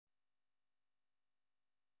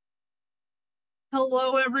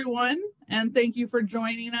Hello, everyone, and thank you for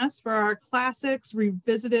joining us for our Classics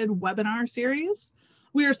Revisited webinar series.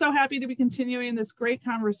 We are so happy to be continuing this great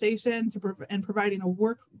conversation and providing a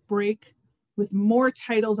work break with more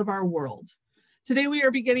titles of our world. Today, we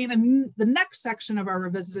are beginning the next section of our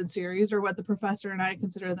Revisited series, or what the professor and I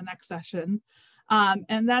consider the next session,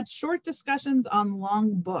 and that's short discussions on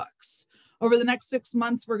long books. Over the next 6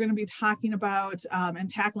 months, we're going to be talking about and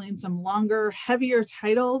tackling some longer, heavier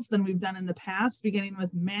titles than we've done in the past, beginning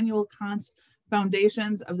with Immanuel Kant's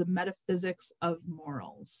Foundations of the Metaphysics of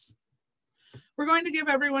Morals. We're going to give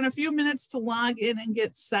everyone a few minutes to log in and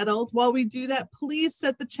get settled. While we do that, please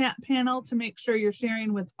set the chat panel to make sure you're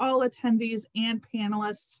sharing with all attendees and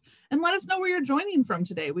panelists, and let us know where you're joining from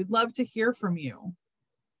today. We'd love to hear from you.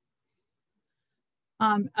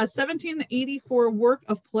 A 1784 work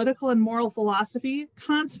of political and moral philosophy,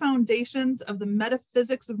 Kant's Foundations of the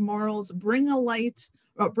Metaphysics of Morals bring to light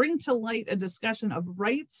a discussion of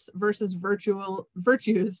rights versus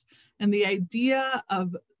virtues and the idea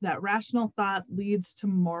of that rational thought leads to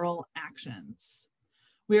moral actions.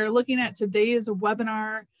 We are looking at today's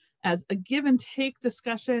webinar as a give and take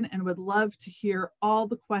discussion and would love to hear all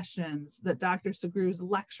the questions that Dr. Sugrue's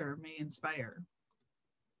lecture may inspire.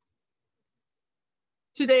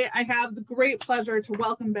 Today, I have the great pleasure to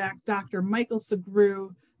welcome back Dr. Michael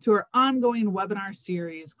Sugrue to our ongoing webinar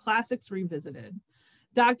series, Classics Revisited.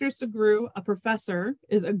 Dr. Sugrue, a professor,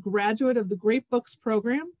 is a graduate of the Great Books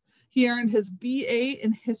program. He earned his BA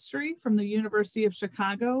in History from the University of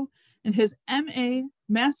Chicago and his MA,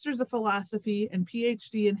 Masters of Philosophy, and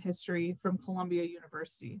PhD in History from Columbia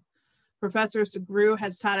University. Professor Sugrue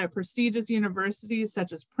has taught at prestigious universities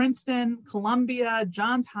such as Princeton, Columbia,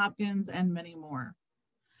 Johns Hopkins, and many more.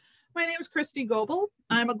 My name is Christy Goebel.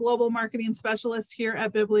 I'm a global marketing specialist here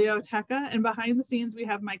at Bibliotheca, and behind the scenes, we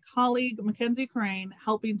have my colleague, Mackenzie Crane,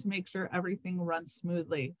 helping to make sure everything runs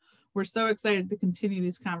smoothly. We're so excited to continue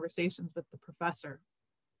these conversations with the professor.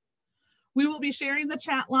 We will be sharing the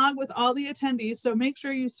chat log with all the attendees, so make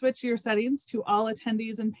sure you switch your settings to all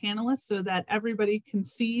attendees and panelists so that everybody can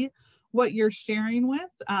see what you're sharing with.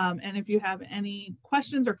 And if you have any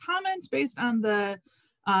questions or comments based on the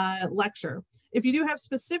lecture. If you do have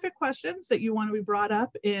specific questions that you want to be brought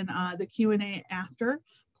up in the Q&A after,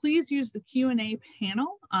 please use the Q&A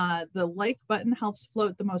panel. The like button helps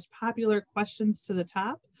float the most popular questions to the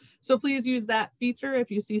top. So please use that feature if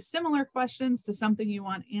you see similar questions to something you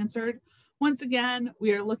want answered. Once again,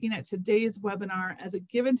 we are looking at today's webinar as a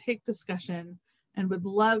give and take discussion and would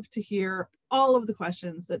love to hear all of the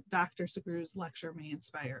questions that Dr. Sugrue's lecture may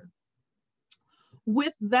inspire.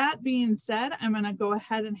 With that being said, I'm going to go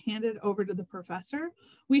ahead and hand it over to the professor.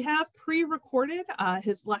 We have pre-recorded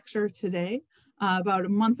his lecture today about a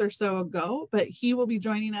month or so ago, but he will be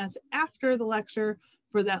joining us after the lecture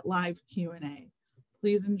for that live Q&A.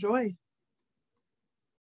 Please enjoy.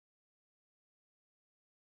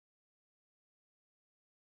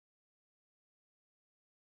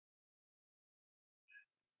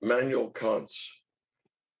 Immanuel Kant's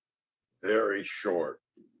very short,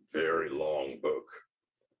 very long book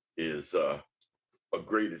is a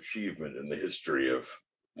great achievement in the history of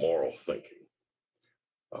moral thinking.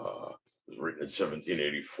 It was written in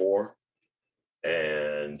 1784,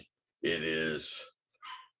 and it is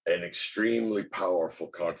an extremely powerful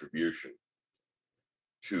contribution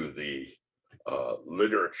to the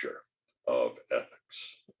literature of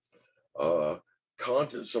ethics.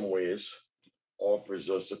 Kant, in some ways, offers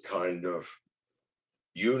us a kind of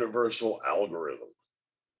universal algorithm,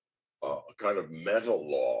 a kind of meta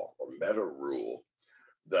law or meta rule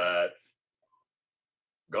that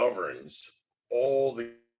governs all the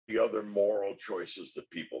other moral choices that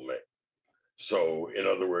people make. So, in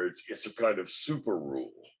other words, it's a kind of super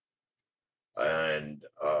rule, and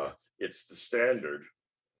it's the standard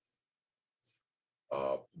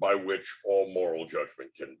by which all moral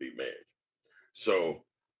judgment can be made. So,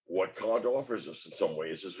 what Kant offers us in some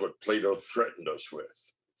ways is what Plato threatened us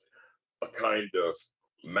with, a kind of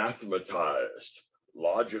mathematized,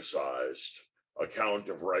 logicized account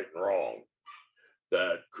of right and wrong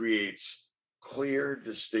that creates clear,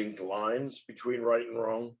 distinct lines between right and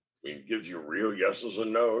wrong. I mean, it gives you real yeses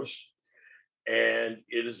and nos, and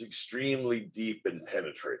it is extremely deep and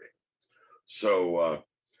penetrating. So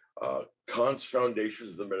Kant's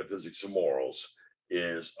Foundations of the Metaphysics of Morals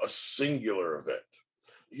is a singular event.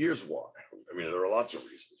 Here's why. I mean, there are lots of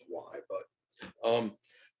reasons why, but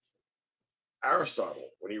Aristotle,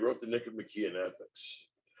 when he wrote the Nicomachean Ethics,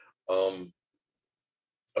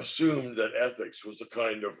 assumed that ethics was a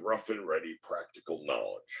kind of rough and ready practical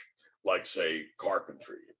knowledge, like, say,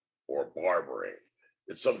 carpentry or barbering.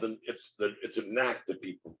 It's something, it's a knack that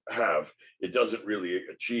people have, it doesn't really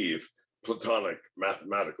achieve Platonic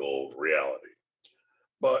mathematical reality.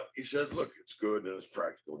 But he said, look, it's good and it's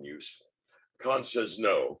practical and useful. Kant says,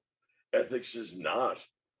 no, ethics is not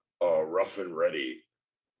a rough and ready,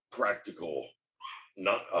 practical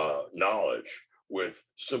knowledge with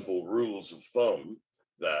simple rules of thumb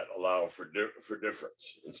that allow for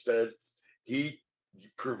difference. Instead, he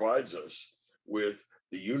provides us with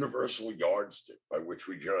the universal yardstick by which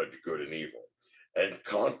we judge good and evil. And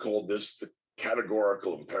Kant called this the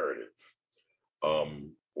categorical imperative,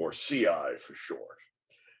 or CI for short.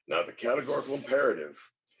 Now, the categorical imperative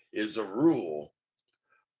is a rule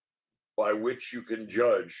by which you can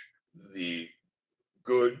judge the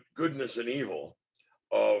goodness and evil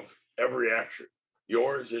of every action,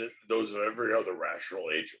 yours and those of every other rational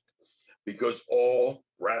agent, because all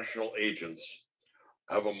rational agents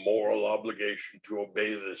have a moral obligation to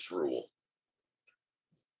obey this rule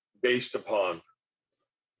based upon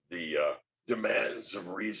the demands of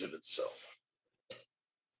reason itself.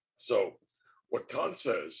 So what Kant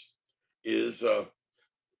says is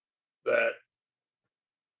that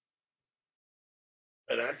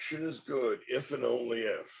an action is good if and only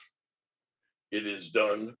if it is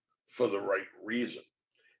done for the right reason.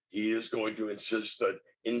 He is going to insist that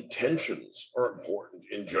intentions are important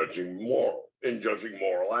in judging moral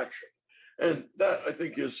action. And that, I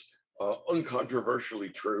think, is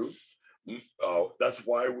uncontroversially true. That's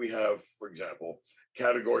why we have, for example,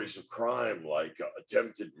 categories of crime like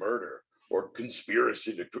attempted murder or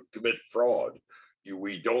conspiracy to commit fraud.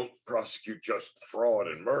 We don't prosecute just fraud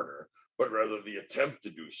and murder, but rather the attempt to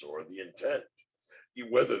do so or the intent,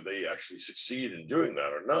 whether they actually succeed in doing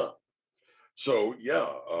that or not. So yeah,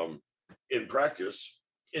 in practice,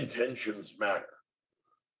 intentions matter.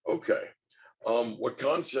 Okay, what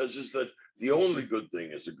Kant says is that the only good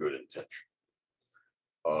thing is a good intention.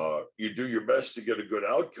 You do your best to get a good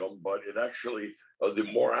outcome, but it actually, the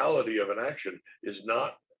morality of an action is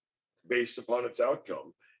not based upon its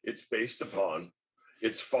outcome. It's based upon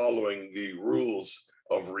its following the rules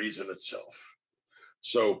of reason itself.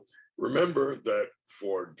 So remember that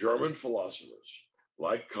for German philosophers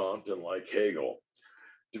like Kant and like Hegel,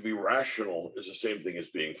 to be rational is the same thing as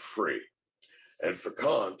being free. And for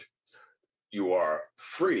Kant, you are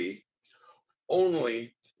free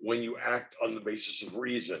only when you act on the basis of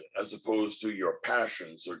reason as opposed to your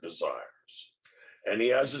passions or desires. And he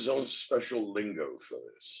has his own special lingo for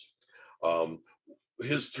this.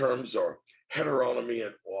 His terms are heteronomy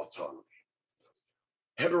and autonomy.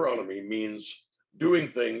 Heteronomy means doing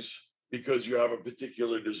things because you have a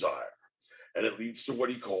particular desire, and it leads to what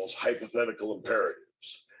he calls hypothetical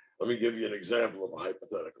imperatives. Let me give you an example of a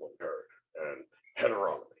hypothetical imperative and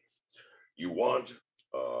heteronomy. You want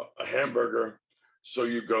a hamburger, so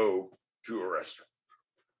you go to a restaurant.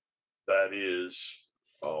 That is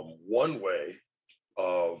one way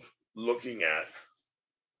of looking at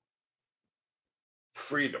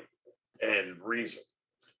freedom and reason.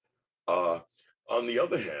 On the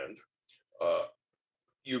other hand,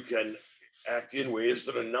 you can act in ways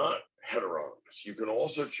that are not heteronomous. You can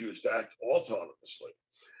also choose to act autonomously.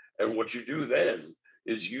 And what you do then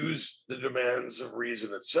is use the demands of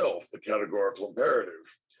reason itself, the categorical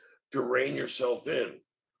imperative, to rein yourself in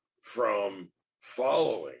from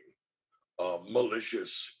following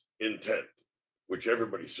malicious intent, which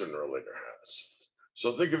everybody sooner or later has.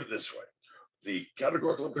 So think of it this way. The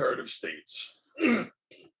categorical imperative states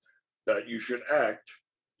that you should act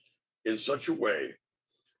in such a way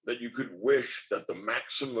that you could wish that the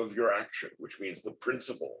maxim of your action, which means the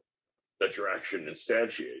principle that your action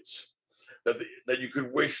instantiates, that you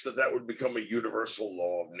could wish that that would become a universal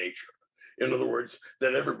law of nature. In other words,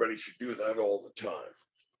 that everybody should do that all the time.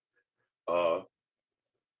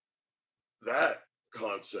 That,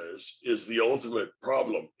 Kant says, is the ultimate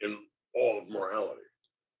problem in all of morality.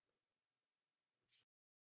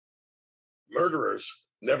 Murderers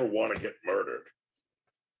never want to get murdered.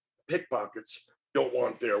 Pickpockets don't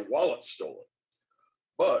want their wallet stolen.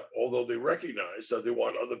 But although they recognize that they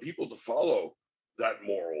want other people to follow that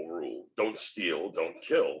moral rule, don't steal, don't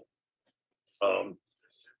kill,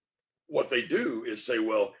 what they do is say,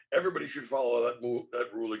 well, everybody should follow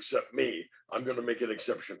that rule except me. I'm going to make an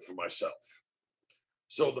exception for myself.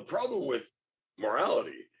 So the problem with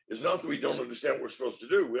morality is not that we don't understand what we're supposed to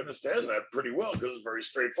do. We understand that pretty well because it's very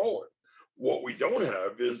straightforward. What we don't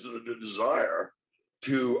have is the desire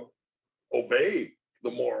to obey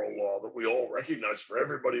the moral law that we all recognize for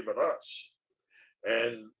everybody but us.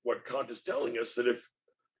 And what Kant is telling us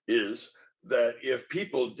is that if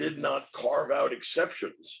people did not carve out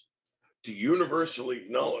exceptions to universally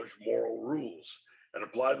acknowledge moral rules and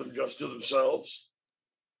apply them just to themselves,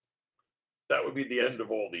 that would be the end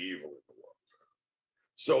of all the evil in the world.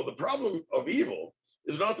 So the problem of evil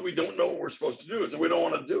is not that we don't know what we're supposed to do, it's that we don't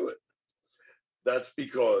want to do it. That's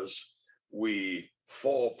because we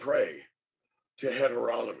fall prey to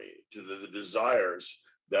heteronomy, to the desires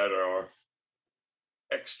that are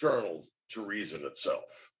external to reason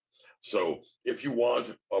itself. So if you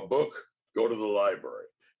want a book, go to the library.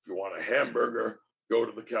 If you want a hamburger, go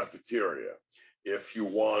to the cafeteria. If you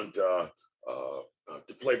want to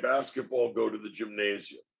play basketball, go to the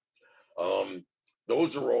gymnasium.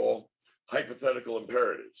 Those are all hypothetical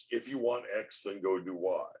imperatives. If you want X, then go do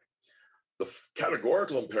Y. The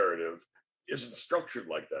categorical imperative isn't structured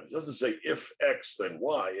like that. It doesn't say if X, then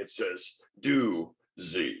Y. It says do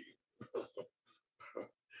Z.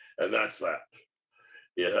 And that's that.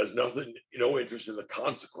 It has nothing, no interest in the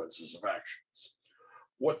consequences of actions.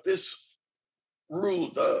 What this rule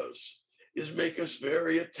does is make us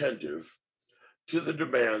very attentive to the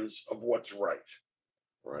demands of what's right,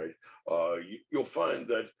 right? You'll find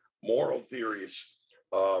that moral theories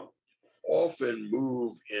often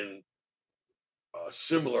move in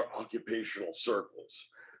similar occupational circles.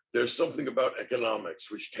 There's something about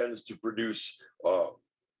economics which tends to produce,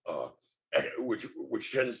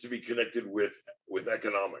 which tends to be connected with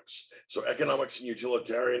economics. So economics and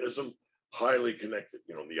utilitarianism, highly connected.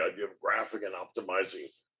 You know, the idea of graphing and optimizing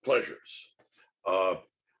pleasures.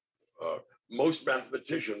 Most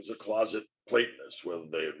mathematicians are closet Platonists, whether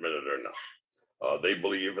they admit it or not. They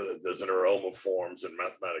believe that there's a realm of forms, and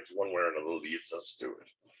mathematics, one way or another, leads us to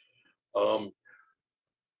it.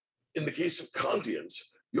 In the case of Kantians,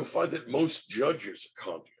 you'll find that most judges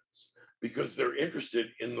are Kantians because they're interested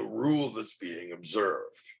in the rule that's being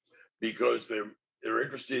observed, because they're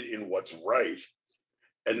interested in what's right,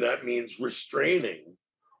 and that means restraining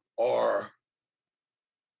our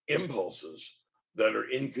impulses that are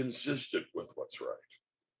inconsistent with what's right.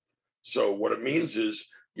 So what it means is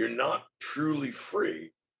you're not truly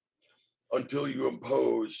free until you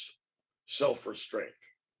impose self-restraint.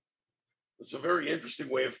 It's a very interesting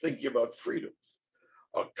way of thinking about freedom.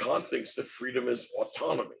 Kant thinks that freedom is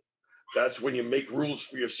autonomy. That's when you make rules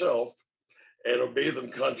for yourself and obey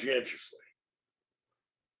them conscientiously.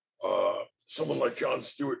 Someone like John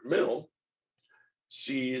Stuart Mill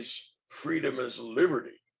sees freedom as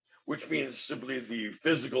liberty, which means simply the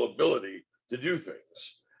physical ability to do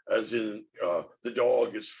things, as in the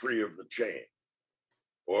dog is free of the chain,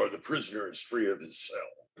 or the prisoner is free of his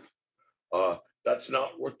cell. That's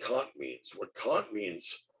not what Kant means. What Kant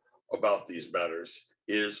means about these matters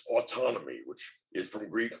is autonomy, which is from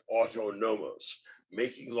Greek autonomos,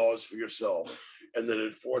 making laws for yourself and then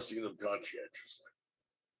enforcing them conscientiously.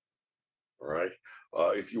 All right.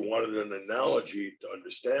 If you wanted an analogy to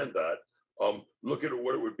understand that, look at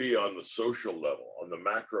what it would be on the social level, on the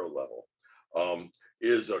macro level.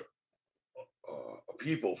 Is a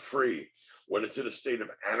people free when it's in a state of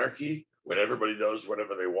anarchy, when everybody does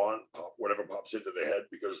whatever they want, whatever pops into their head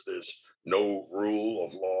because there's no rule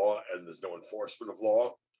of law and there's no enforcement of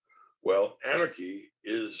law? Well, anarchy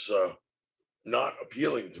is not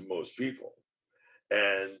appealing to most people.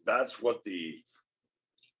 And that's what the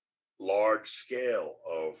large scale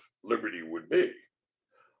of liberty would be.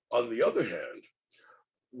 On the other hand,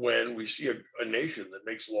 when we see a nation that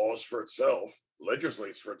makes laws for itself,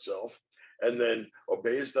 legislates for itself, and then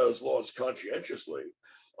obeys those laws conscientiously,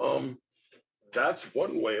 that's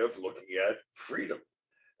one way of looking at freedom.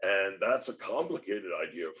 And that's a complicated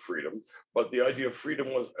idea of freedom, but the idea of freedom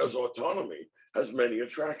as autonomy has many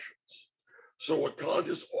attractions. So what Kant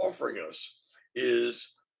is offering us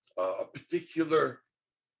is a particularly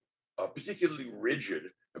rigid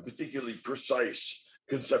and particularly precise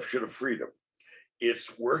conception of freedom.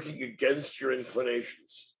 It's working against your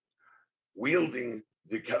inclinations, wielding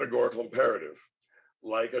the categorical imperative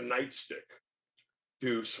like a nightstick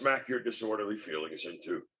to smack your disorderly feelings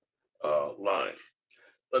into line.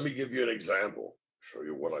 Let me give you an example, show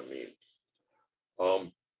you what I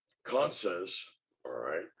mean. Kant says, all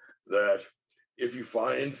right, that if you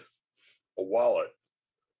find a wallet,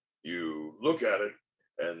 you look at it,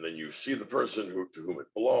 and then you see the person to whom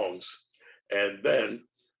it belongs, and then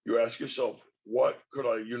you ask yourself, what could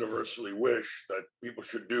I universally wish that people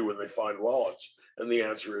should do when they find wallets? And the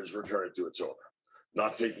answer is return it to its owner,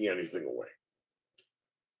 not taking anything away.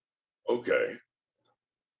 Okay,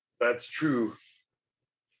 that's true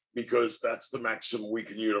because that's the maxim we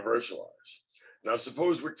can universalize. Now,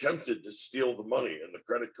 suppose we're tempted to steal the money and the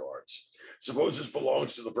credit cards. Suppose this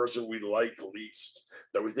belongs to the person we like least,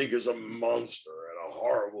 that we think is a monster and a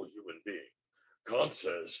horrible human being. Kant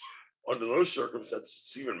says, under those circumstances,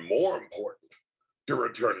 it's even more important to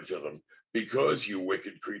return it to them because, you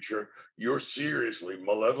wicked creature, you're seriously,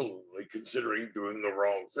 malevolently considering doing the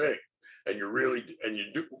wrong thing. And you're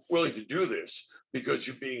willing to do this because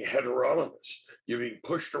you're being heteronomous. You're being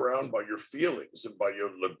pushed around by your feelings and by your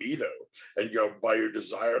libido and by your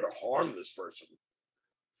desire to harm this person.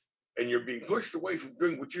 And you're being pushed away from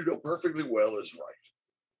doing what you know perfectly well is right.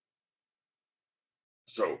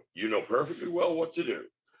 So you know perfectly well what to do.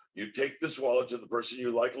 You take this wallet to the person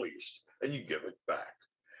you like least and you give it back.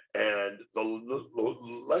 And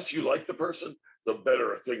the less you like the person, the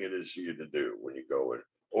better a thing it is for you to do when you go and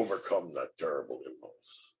overcome that terrible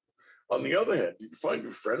impulse. On the other hand, you find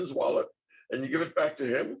your friend's wallet and you give it back to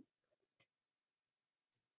him.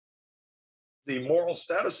 The moral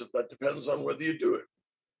status of that depends on whether you do it.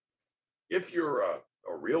 If you're a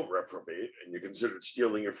real reprobate and you consider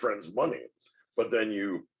stealing your friend's money, but then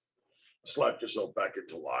you slap yourself back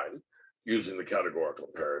into line using the categorical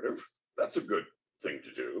imperative, that's a good thing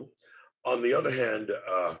to do. On the other hand,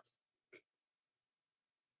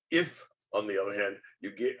 if on the other hand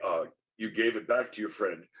you gave it back to your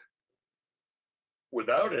friend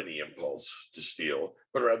without any impulse to steal,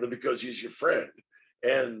 but rather because he's your friend,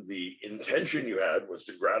 and the intention you had was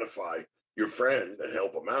to gratify your friend and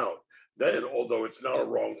help him out, then although it's not a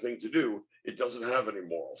wrong thing to do, it doesn't have any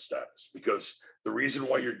moral status, because the reason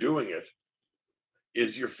why you're doing it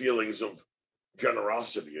is your feelings of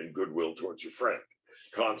generosity and goodwill towards your friend.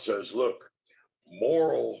 Kant says, look,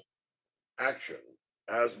 moral action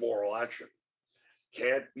as moral action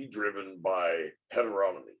can't be driven by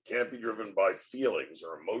heteronomy, can't be driven by feelings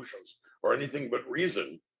or emotions or anything but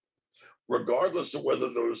reason, regardless of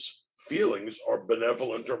whether those feelings are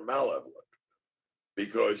benevolent or malevolent.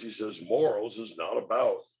 Because he says morals is not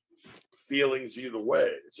about feelings either way.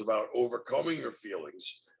 It's about overcoming your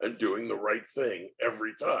feelings and doing the right thing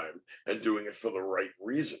every time and doing it for the right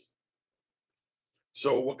reason.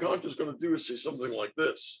 So what Kant is going to do is say something like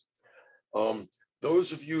this.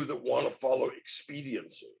 Those of you that want to follow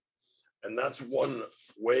expediency, and that's one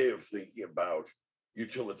way of thinking about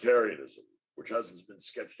utilitarianism, which hasn't been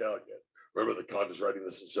sketched out yet. Remember that Kant is writing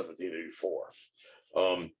this in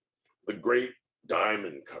 1784. The great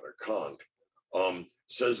diamond cutter, Kant,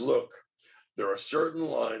 says, look, there are certain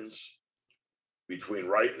lines between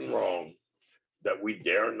right and wrong that we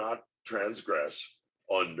dare not transgress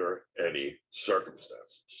under any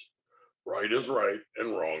circumstances. Right is right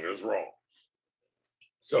and wrong is wrong.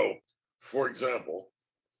 So, for example,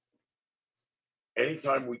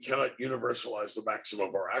 anytime we cannot universalize the maxim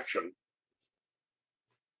of our action,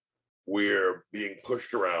 we're being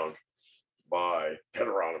pushed around by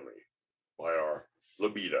heteronomy, by our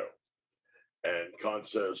libido. And Kant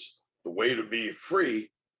says the way to be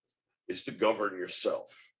free is to govern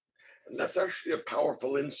yourself. And that's actually a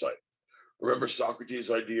powerful insight. Remember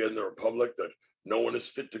Socrates' idea in the Republic that no one is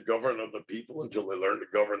fit to govern other people until they learn to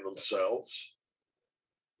govern themselves?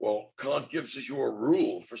 Well, Kant gives you a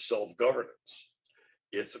rule for self-governance.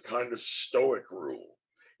 It's a kind of stoic rule.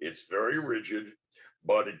 It's very rigid,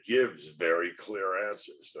 but it gives very clear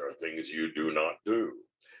answers. There are things you do not do,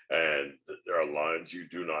 and there are lines you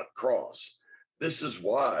do not cross. This is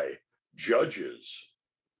why judges,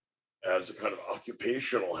 as a kind of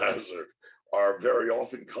occupational hazard, are very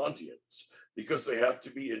often Kantians, because they have to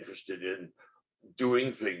be interested in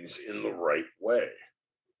doing things in the right way.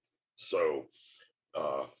 So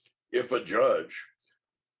if a judge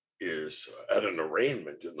is at an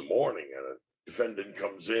arraignment in the morning and a defendant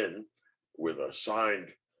comes in with a signed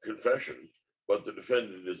confession, but the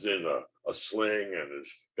defendant is in a sling and has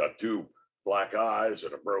got two black eyes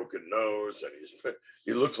and a broken nose, and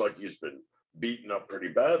he looks like he's been beaten up pretty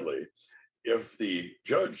badly. If the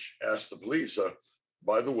judge asks the police,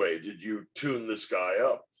 by the way, did you tune this guy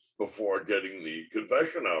up before getting the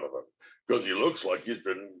confession out of him? Because he looks like he's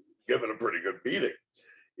been given a pretty good beating.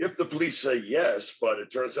 If the police say yes, but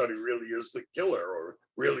it turns out he really is the killer or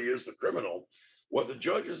really is the criminal, what the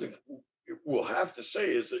judges will have to say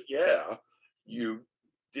is that, yeah, you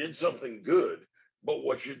did something good, but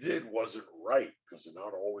what you did wasn't right, because they're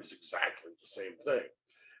not always exactly the same thing.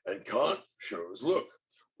 And Kant shows, look,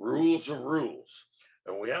 rules are rules.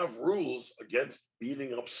 And we have rules against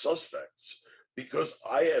beating up suspects, because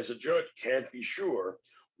I, as a judge, can't be sure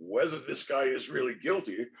whether this guy is really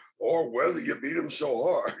guilty or whether you beat him so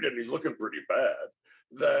hard and he's looking pretty bad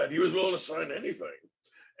that he was willing to sign anything.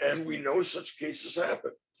 And we know such cases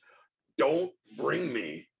happen. Don't bring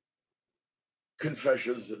me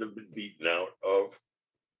confessions that have been beaten out of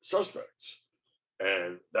suspects.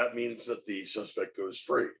 And that means that the suspect goes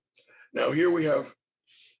free. Now, here we have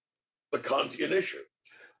the Kantian issue.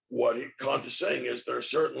 What Kant is saying is there are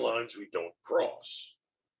certain lines we don't cross,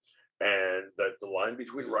 and that the line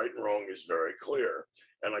between right and wrong is very clear,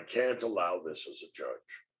 and I can't allow this as a judge.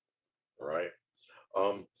 right?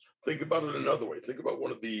 Think about it another way. Think about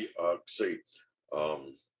one of the,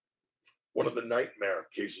 um, one of the nightmare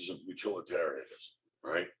cases of utilitarianism,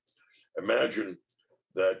 right? Imagine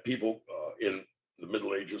that people in the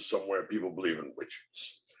Middle Ages somewhere, people believe in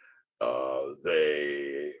witches.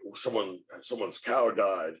 Someone's cow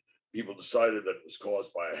died. People decided that it was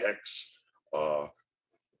caused by a hex, uh,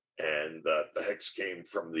 and that the hex came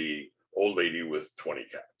from the old lady with 20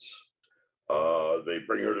 cats. They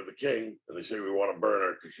bring her to the king and they say, we want to burn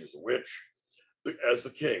her because she's a witch. As the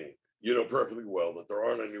king, you know perfectly well that there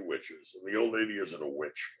aren't any witches and the old lady isn't a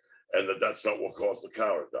witch, and that that's not what caused the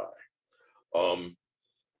cow to die.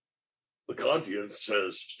 The Kantian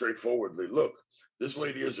says straightforwardly, look, this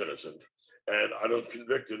lady is innocent and I don't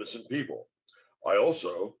convict innocent people. I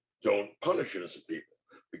also don't punish innocent people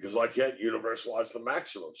because I can't universalize the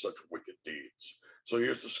maxim of such wicked deeds. So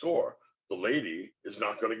here's the score. The lady is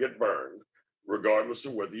not going to get burned, regardless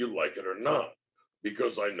of whether you like it or not,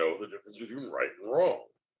 because I know the difference between right and wrong.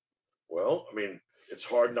 Well, I mean, it's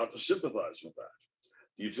hard not to sympathize with that.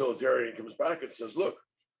 The utilitarian comes back and says, look,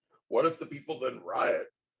 what if the people then riot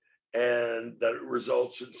and that it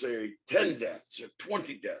results in, say, 10 deaths or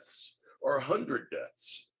 20 deaths or 100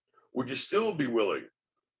 deaths? Would you still be willing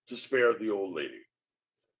to spare the old lady?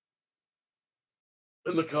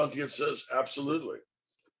 And the Kantian says, absolutely.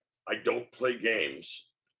 I don't play games.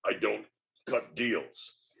 I don't cut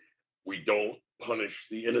deals. We don't punish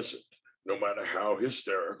the innocent, no matter how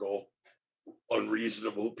hysterical,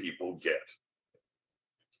 unreasonable people get.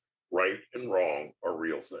 Right and wrong are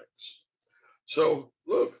real things. So,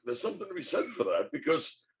 look, there's something to be said for that,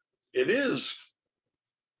 because it is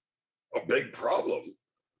a big problem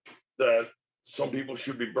that some people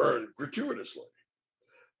should be burned gratuitously.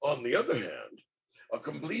 On the other hand, a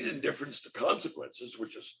complete indifference to consequences,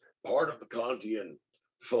 which is part of the Kantian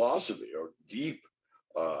philosophy, or deep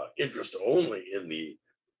interest only in the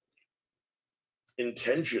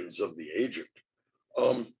intentions of the agent,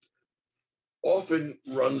 often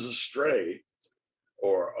runs astray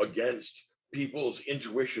or against people's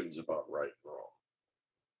intuitions about right and wrong.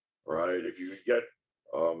 Right? If you get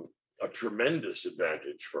a tremendous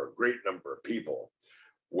advantage for a great number of people,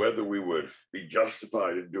 whether we would be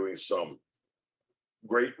justified in doing some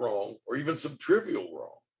great wrong or even some trivial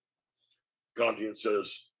wrong, Kantian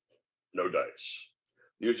says, no dice.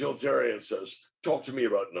 The utilitarian says, talk to me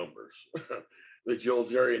about numbers. The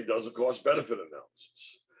utilitarian does a cost benefit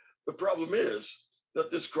analysis. The problem is that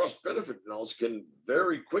this cost benefit analysis can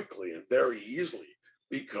very quickly and very easily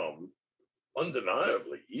become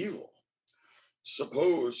undeniably evil.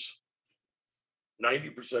 Suppose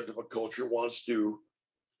 90% of a culture wants to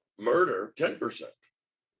murder 10%.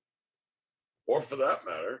 Or for that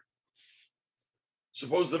matter,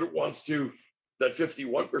 suppose that that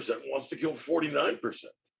 51% wants to kill 49%.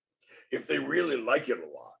 If they really like it a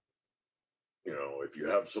lot, if you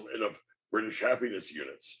have some enough British happiness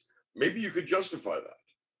units, maybe you could justify that.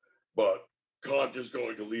 But Kant is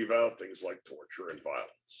going to leave out things like torture and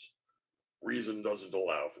violence. Reason doesn't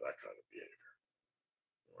allow for that kind of behavior.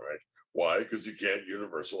 All right? Why? Because you can't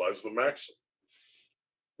universalize the maxim.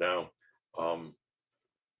 Now,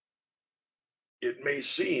 it may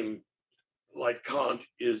seem like Kant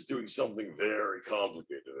is doing something very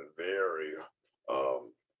complicated and very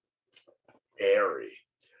airy,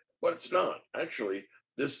 but it's not. Actually,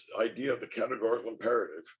 this idea of the categorical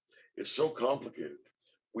imperative is so complicated.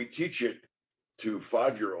 We teach it to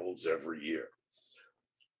 5-year-olds every year.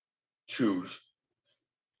 Two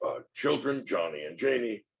children, Johnny and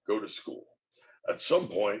Janie, go to school. At some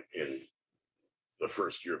point in the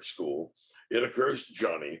first year of school, it occurs to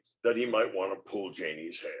Johnny that he might want to pull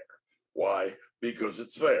Janie's hair. Why? Because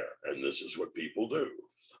it's there, and this is what people do.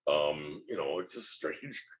 It's a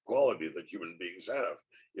strange quality that human beings have.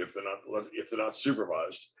 If they're not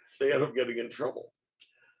supervised, they end up getting in trouble.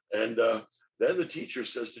 And then the teacher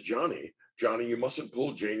says to Johnny, you mustn't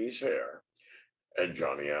pull Janie's hair. And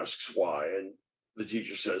Johnny asks why, and the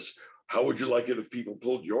teacher says, how would you like it if people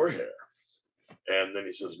pulled your hair? And then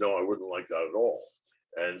he says, no, I wouldn't like that at all.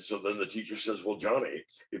 And so then the teacher says, well, Johnny,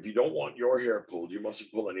 if you don't want your hair pulled, you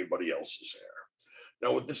mustn't pull anybody else's hair.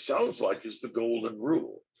 Now, what this sounds like is the golden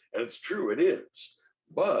rule. And it's true, it is.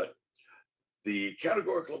 But the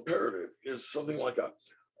categorical imperative is something like a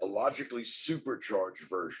logically supercharged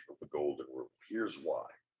version of the golden rule. Here's why.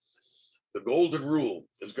 The golden rule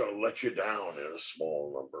is going to let you down in a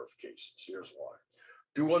small number of cases. Here's why.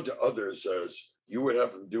 Do unto others as you would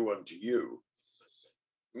have them do unto you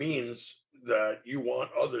means that you want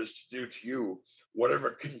others to do to you whatever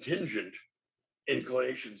contingent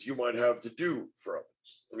inclinations you might have to do for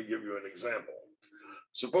others. Let me give you an example.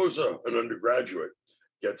 Suppose an undergraduate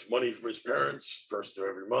gets money from his parents first of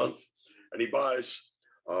every month, and he buys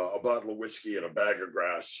a bottle of whiskey and a bag of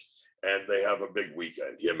grass, and they have a big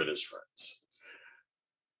weekend, him and his friends.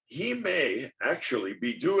 He may actually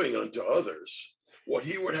be doing unto others what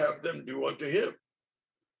he would have them do unto him.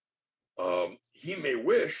 He may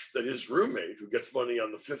wish that his roommate, who gets money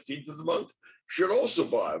on the 15th of the month, should also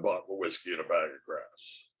buy a bottle of whiskey and a bag of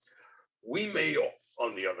grass. We may,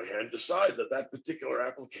 on the other hand, decide that that particular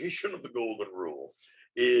application of the golden rule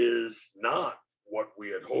is not what we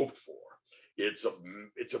had hoped for. It's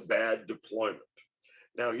a bad deployment.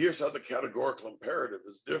 Now, here's how the categorical imperative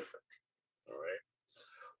is different. All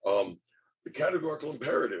right. The categorical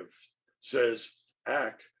imperative says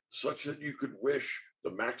act such that you could wish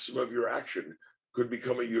the maxim of your action could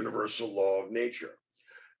become a universal law of nature.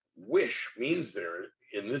 Wish means there,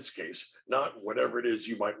 in this case, not whatever it is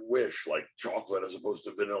you might wish, like chocolate as opposed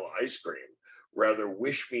to vanilla ice cream. Rather,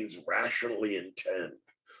 wish means rationally intend.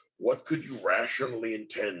 What could you rationally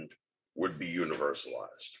intend would be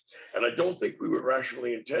universalized? And I don't think we would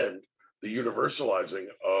rationally intend the universalizing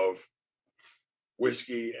of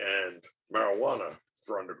whiskey and marijuana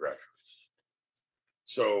for undergraduates.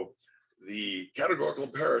 So the categorical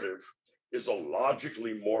imperative is a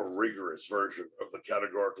logically more rigorous version of the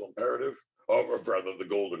categorical imperative, or rather the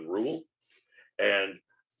golden rule. And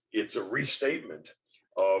it's a restatement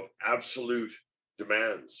of absolute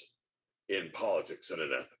demands in politics and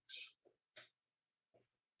in ethics.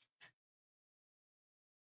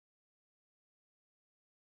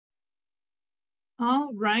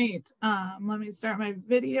 All right, let me start my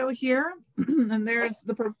video here. And there's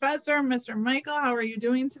the professor, Mr. Michael. How are you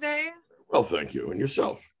doing today? Well, thank you. And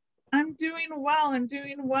yourself? I'm doing well. I'm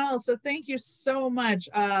doing well. So thank you so much.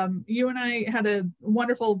 You and I had a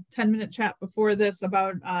wonderful 10-minute chat before this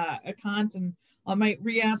about Kant, and I might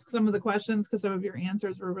re-ask some of the questions because some of your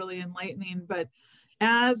answers were really enlightening. But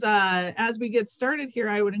as we get started here,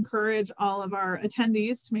 I would encourage all of our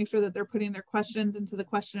attendees to make sure that they're putting their questions into the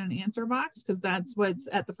question and answer box, because that's what's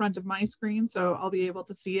at the front of my screen, so I'll be able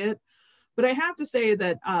to see it. But I have to say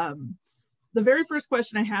that the very first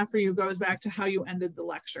question I have for you goes back to how you ended the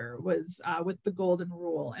lecture, was with the golden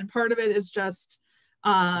rule. And part of it is just,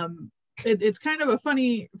 it's kind of a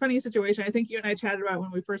funny situation. I think you and I chatted about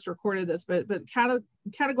when we first recorded this, but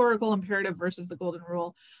categorical imperative versus the golden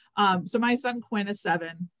rule. So my son Quinn is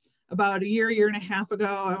 7. About a year and a half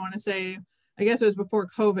ago, I want to say, I guess it was before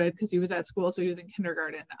COVID, because he was at school, so he was in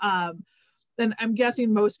kindergarten. Then I'm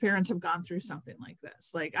guessing most parents have gone through something like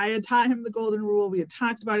this. Like, I had taught him the golden rule. We had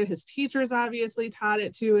talked about it. His teachers obviously taught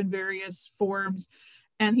it too in various forms.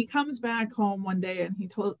 And he comes back home one day and he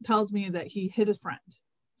tells me that he hit a friend.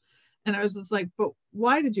 And I was just like, but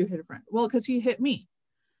why did you hit a friend? Well, because he hit me.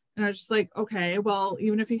 And I was just like, okay, well,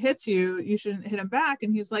 even if he hits you, you shouldn't hit him back.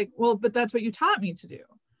 And he's like, well, but that's what you taught me to do.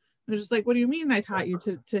 I was just like, what do you mean I taught you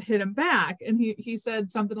to hit him back? And he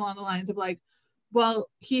said something along the lines of like, well,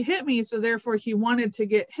 he hit me, so therefore he wanted to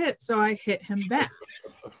get hit, so I hit him back.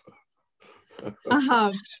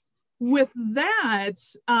 With that,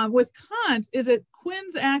 with Kant, is it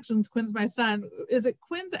Quinn's actions, Quinn's my son, is it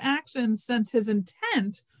Quinn's actions since his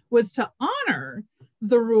intent was to honor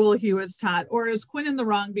the rule he was taught, or is Quinn in the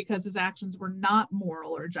wrong because his actions were not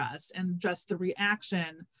moral or just, and just the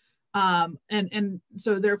reaction, and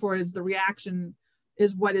so therefore is the reaction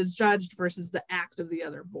is what is judged versus the act of the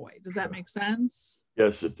other boy? Does that make sense?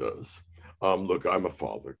 Yes, it does. Look, I'm a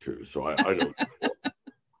father too, so I know.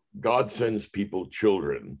 God sends people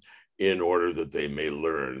children in order that they may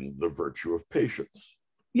learn the virtue of patience.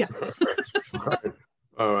 Yes. Right.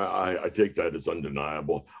 I take that as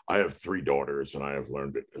undeniable. I have 3 daughters, and I have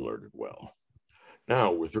learned it and learned it well.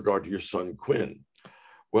 Now, with regard to your son, Quinn,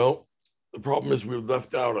 well, the problem is we've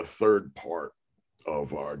left out a third part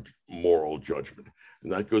of our moral judgment,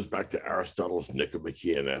 and that goes back to Aristotle's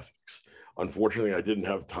Nicomachean Ethics. Unfortunately, I didn't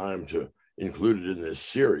have time to include it in this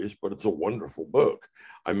series, but it's a wonderful book.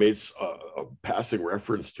 I made a passing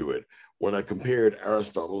reference to it when I compared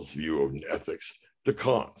Aristotle's view of ethics to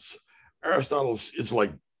Kant's. Aristotle's is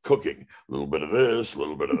like cooking, a little bit of this, a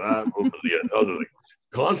little bit of that, a little bit of the other thing.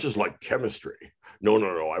 Kant's is like chemistry. No,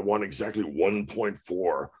 I want exactly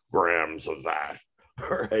 1.4 grams of that,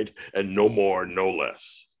 all right? And no more, no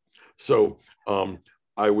less. So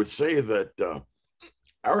I would say that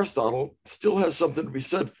Aristotle still has something to be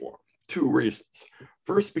said for him. 2 reasons.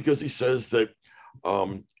 First, because he says that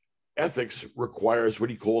ethics requires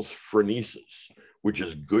what he calls phronesis, which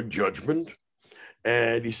is good judgment.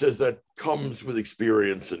 And he says that comes with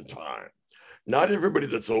experience and time. Not everybody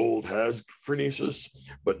that's old has phronesis,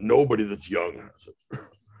 but nobody that's young has it,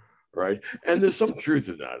 right? And there's some truth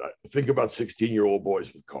in that. I think about 16-year-old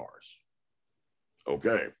boys with cars.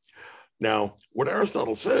 Okay. Now, what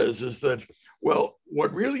Aristotle says is that, well,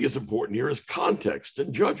 what really is important here is context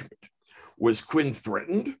and judgment. Was Quinn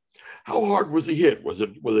threatened? How hard was he hit? Was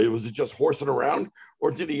it just horsing around,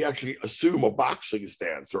 or did he actually assume a boxing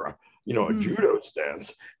stance or a judo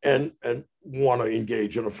stance and want to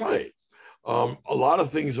engage in a fight? A lot of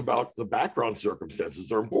things about the background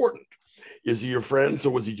circumstances are important. Is he your friend? So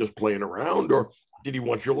was he just playing around, or did he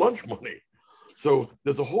want your lunch money? So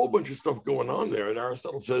there's a whole bunch of stuff going on there. And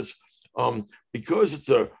Aristotle says, because it's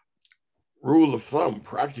a rule of thumb,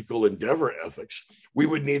 practical endeavor ethics, we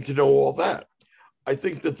would need to know all that. I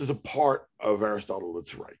think that there's a part of Aristotle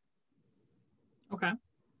that's right. Okay.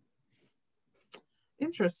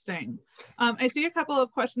 Interesting. I see a couple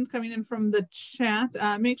of questions coming in from the chat.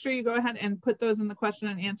 Make sure you go ahead and put those in the question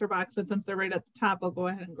and answer box, but since they're right at the top, I'll go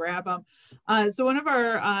ahead and grab them. So one of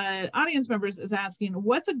our audience members is asking,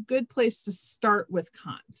 what's a good place to start with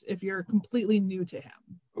Kant if you're completely new to him?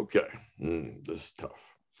 Okay, this is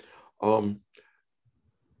tough.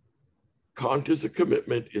 Kant is a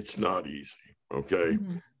commitment. It's not easy, okay?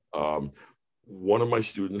 One of my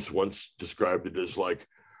students once described it as like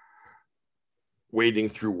wading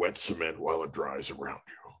through wet cement while it dries around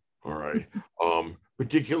you, all right?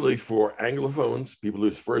 Particularly for Anglophones, people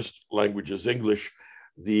whose first language is English,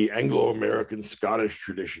 the Anglo-American Scottish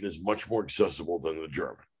tradition is much more accessible than the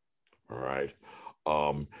German, all right?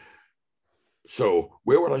 So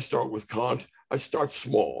where would I start with Kant? I start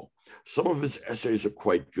small. Some of his essays are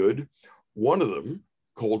quite good. One of them,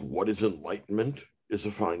 called What is Enlightenment, is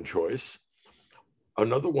a fine choice.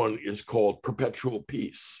 Another one is called Perpetual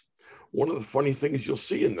Peace. One of the funny things you'll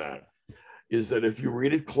see in that is that if you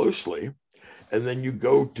read it closely, and then you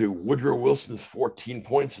go to Woodrow Wilson's 14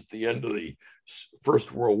 points at the end of the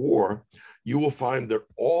First World War, you will find that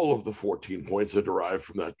all of the 14 points are derived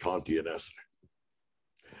from that Kantian essay.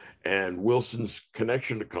 And Wilson's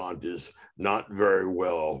connection to Kant is not very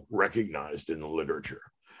well recognized in the literature.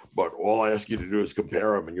 But all I ask you to do is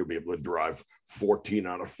compare them, and you'll be able to derive 14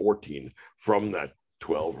 out of 14 from that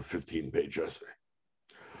 12 or 15-page essay.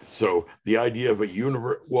 So the idea of a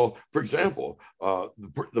universe, well, for example,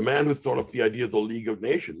 the man who thought up the idea of the League of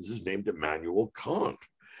Nations is named Immanuel Kant,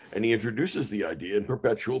 and he introduces the idea in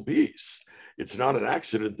Perpetual Peace. It's not an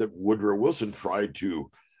accident that Woodrow Wilson tried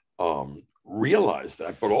to realize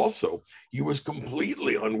that, but also he was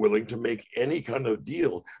completely unwilling to make any kind of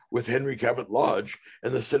deal with Henry Cabot Lodge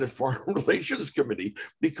and the Senate Foreign Relations Committee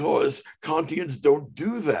because Kantians don't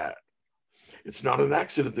do that. It's not an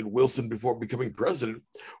accident that Wilson, before becoming president,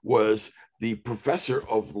 was the professor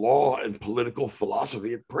of law and political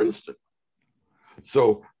philosophy at Princeton.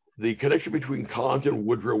 So the connection between Kant and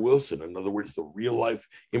Woodrow Wilson, in other words, the real life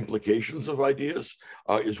implications of ideas,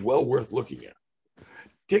 is well worth looking at.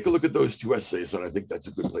 Take a look at those two essays, and I think that's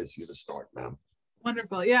a good place for you to start, ma'am.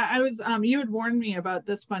 Wonderful. Yeah, I was. You had warned me about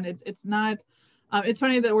this one. It's not. It's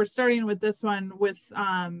funny that we're starting with this one with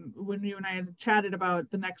when you and I had chatted about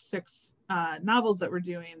the next 6 novels that we're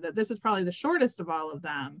doing. That this is probably the shortest of all of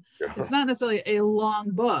them. Yeah. It's not necessarily a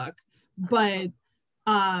long book, but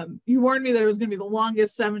you warned me that it was going to be the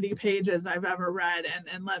longest 70 pages I've ever read,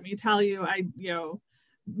 and let me tell you, I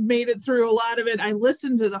made it through a lot of it. I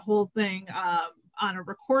listened to the whole thing on a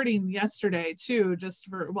recording yesterday too, just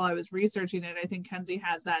for while I was researching it. I think Kenzie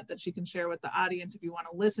has that she can share with the audience if you want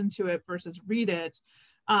to listen to it versus read it.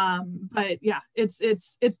 But yeah,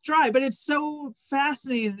 it's dry, but it's so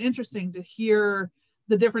fascinating and interesting to hear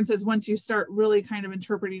the differences once you start really kind of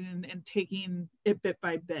interpreting and taking it bit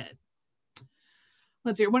by bit.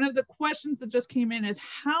 Let's hear. One of the questions that just came in is,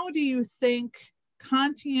 how do you think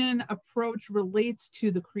Kantian approach relates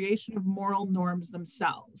to the creation of moral norms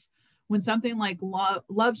themselves? When something like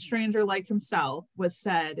love stranger like himself was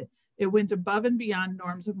said, it went above and beyond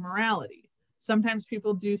norms of morality. Sometimes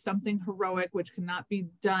people do something heroic which cannot be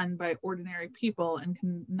done by ordinary people and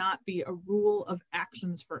cannot be a rule of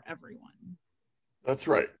actions for everyone. That's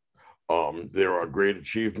right. There are great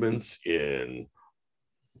achievements in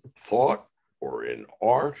thought or in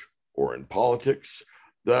art or in politics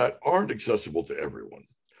that aren't accessible to everyone.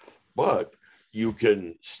 But you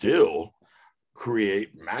can still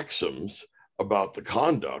create maxims about the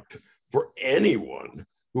conduct for anyone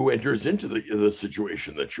who enters into the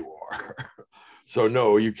situation that you are. So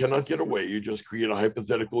no, you cannot get away. You just create a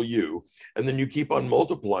hypothetical you, and then you keep on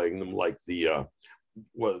multiplying them like the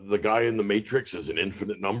guy in the Matrix is an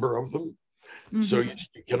infinite number of them. Mm-hmm. So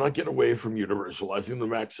you cannot get away from universalizing the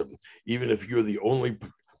maxim, even if you're the only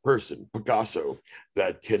person, Picasso,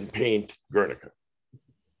 that can paint Guernica.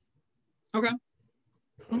 Okay.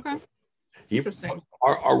 Interesting.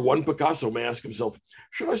 Our one Picasso may ask himself,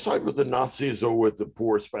 should I side with the Nazis or with the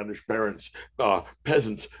poor Spanish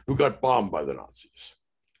peasants who got bombed by the Nazis?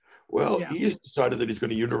 Well, Yeah. he's decided that he's going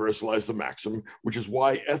to universalize the maxim, which is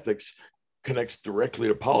why ethics connects directly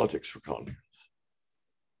to politics for Kant.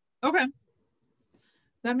 Okay.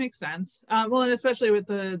 That makes sense. Well, and especially with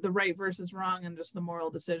the right versus wrong and just the moral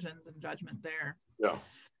decisions and judgment there. Yeah.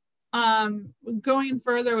 Going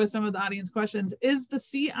further with some of the audience questions, is the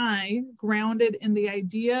CI grounded in the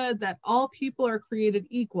idea that all people are created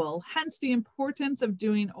equal, hence the importance of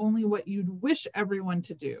doing only what you'd wish everyone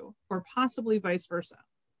to do, or possibly vice versa?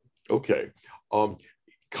 Okay.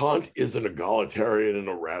 Kant is an egalitarian in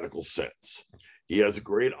a radical sense. He has a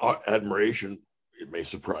great admiration, it may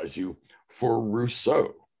surprise you, for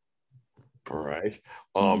Rousseau. All right.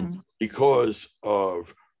 Because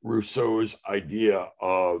of Rousseau's idea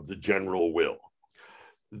of the general will.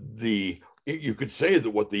 You could say that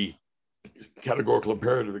what the categorical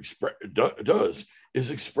imperative does is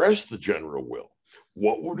express the general will.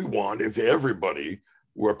 What would we want if everybody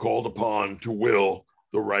were called upon to will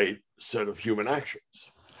the right set of human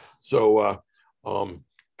actions? So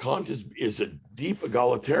Kant is a deep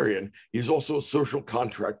egalitarian. He's also a social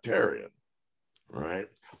contractarian, right?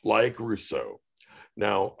 Like Rousseau.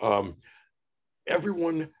 Now,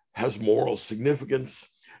 everyone has moral significance,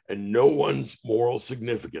 and no one's moral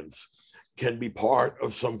significance can be part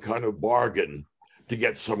of some kind of bargain to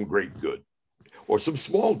get some great good or some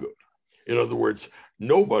small good. In other words,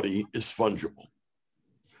 nobody is fungible.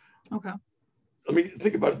 Okay. I mean,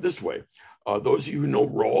 think about it this way. Those of you who know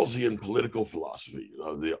Rawlsian political philosophy,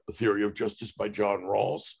 the theory of justice by John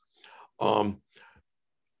Rawls,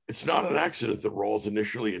 it's not an accident that Rawls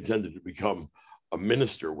initially intended to become a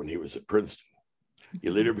minister when he was at Princeton. He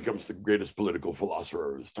later becomes the greatest political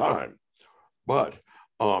philosopher of his time. But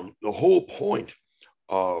the whole point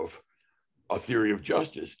of a theory of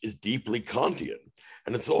justice is deeply Kantian,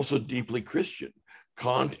 and it's also deeply Christian.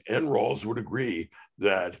 Kant and Rawls would agree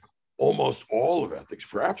that almost all of ethics,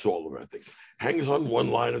 perhaps all of ethics, hangs on one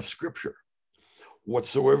line of scripture.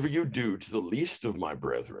 Whatsoever you do to the least of my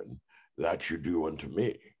brethren, that you do unto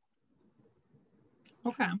me.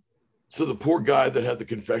 Okay. So the poor guy that had the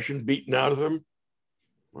confession beaten out of him,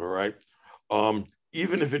 all right,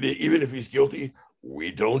 even if he's guilty,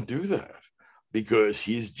 we don't do that because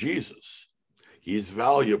he's Jesus. He's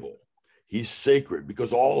valuable. He's sacred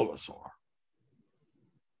because all of us are.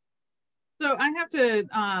 So I have to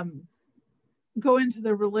go into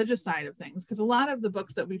the religious side of things, because a lot of the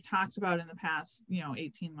books that we've talked about in the past,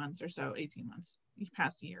 18 months,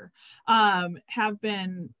 past year, have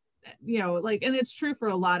been, and it's true for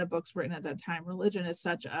a lot of books written at that time. Religion is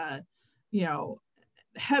such a,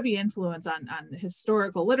 heavy influence on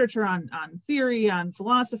historical literature, on theory, on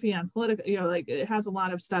philosophy, on political, it has a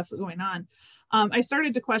lot of stuff going on. I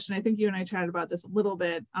started to question, I think you and I chatted about this a little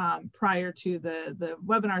bit prior to the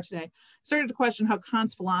webinar today, started to question how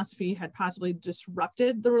Kant's philosophy had possibly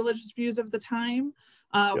disrupted the religious views of the time.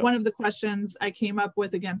 One of the questions I came up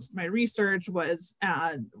with against my research was,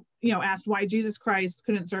 asked why Jesus Christ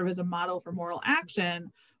couldn't serve as a model for moral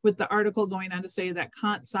action, with the article going on to say that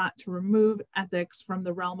Kant sought to remove ethics from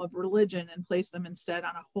the realm of religion and place them instead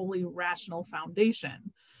on a wholly rational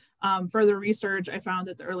foundation. Further research, I found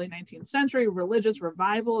that the early 19th century religious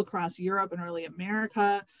revival across Europe and early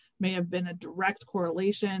America may have been a direct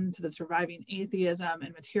correlation to the surviving atheism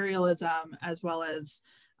and materialism, as well as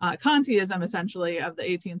Kantiism, essentially, of the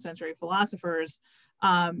 18th century philosophers.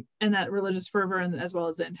 And that religious fervor, and as well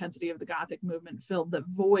as the intensity of the Gothic movement, filled the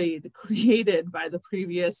void created by the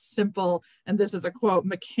previous simple, and this is a quote,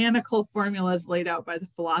 mechanical formulas laid out by the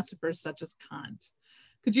philosophers such as Kant.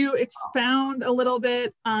 Could you expound a little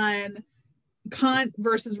bit on Kant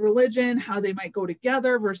versus religion, how they might go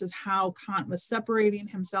together versus how Kant was separating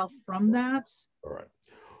himself from that? All right.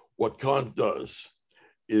 What Kant does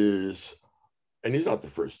is, and he's not the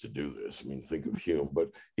first to do this, I mean, think of Hume, but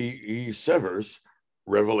he severs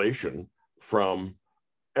revelation from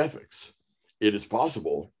ethics. It is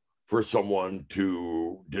possible for someone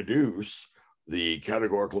to deduce the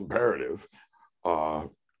categorical imperative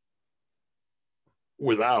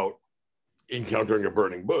without encountering a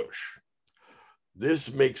burning bush.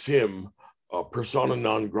 This makes him a persona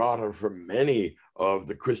non grata for many of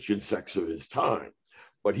the Christian sects of his time.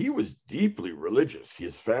 But he was deeply religious.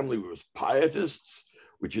 His family was pietists,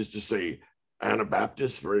 which is to say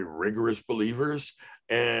Anabaptists, very rigorous believers.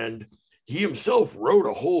 And he himself wrote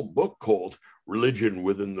a whole book called Religion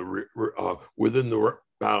Within the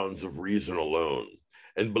Bounds of Reason Alone.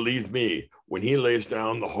 And believe me, when he lays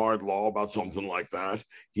down the hard law about something like that,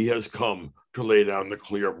 he has come to lay down the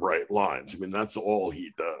clear, bright lines. I mean, that's all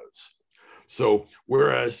he does. So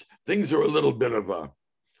whereas things are a little bit of a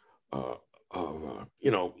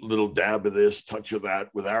little dab of this, touch of that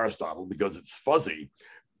with Aristotle because it's fuzzy,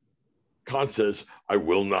 Kant says, I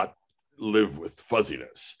will not live with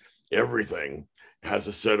fuzziness. Everything has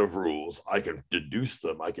a set of rules. I can deduce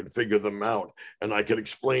them, I can figure them out, and I can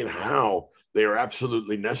explain how they are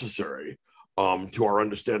absolutely necessary to our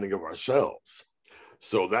understanding of ourselves.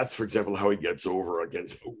 So that's, for example, how he gets over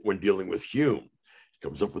against when dealing with Hume. He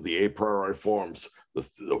comes up with the a priori forms,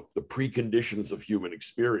 the preconditions of human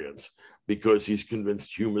experience, because he's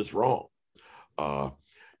convinced Hume is wrong.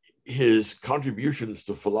 His contributions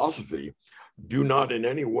to philosophy do not in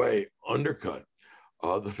any way undercut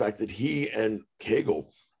the fact that he and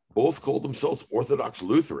Hegel both called themselves Orthodox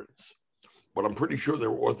Lutherans. But I'm pretty sure they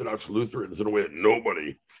were Orthodox Lutherans in a way that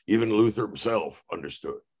nobody, even Luther himself,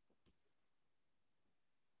 understood.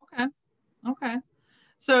 Okay.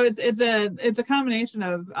 So it's a combination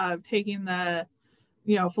of taking the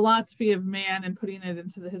philosophy of man and putting it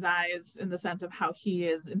into his eyes in the sense of how he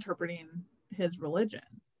is interpreting his religion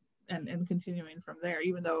and continuing from there,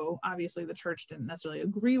 even though obviously the church didn't necessarily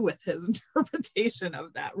agree with his interpretation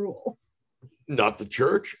of that rule. Not the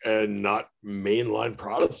church and not mainline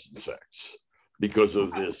Protestant sects, because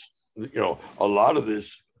of this, a lot of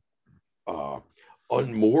this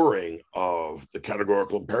unmooring of the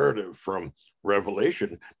categorical imperative from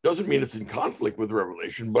Revelation doesn't mean it's in conflict with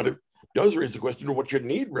Revelation, but it does raise the question of what you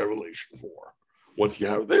need Revelation for. Once you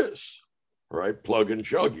have this, right, plug and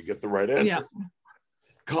chug, you get the right answer. Yeah.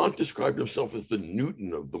 Kant described himself as the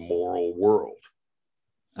Newton of the moral world.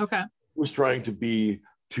 Okay. He was trying to be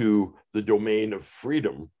to the domain of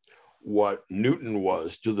freedom what Newton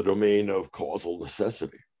was to the domain of causal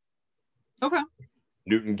necessity. Okay.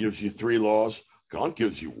 Newton gives you 3 laws, Kant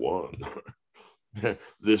gives you 1.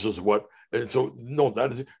 This is what, and so no,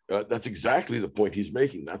 that's exactly the point he's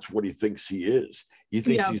making. That's what he thinks he is. He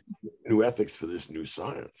thinks he's new ethics for this new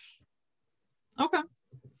science. Okay.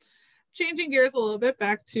 Changing gears a little bit,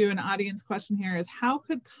 back to an audience question here is, how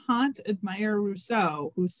could Kant admire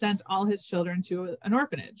Rousseau, who sent all his children to an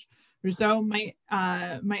orphanage? Rousseau might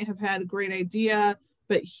have had a great idea,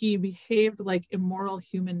 but he behaved like a immoral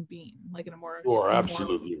human being, like an immoral. You are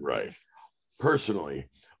absolutely right. Personally,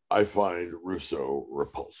 I find Rousseau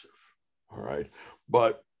repulsive. All right.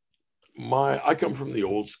 But I come from the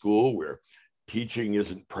old school where teaching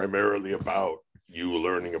isn't primarily about you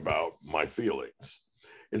learning about my feelings.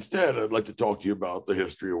 Instead, I'd like to talk to you about the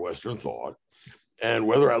history of Western thought, and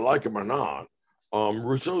whether I like him or not,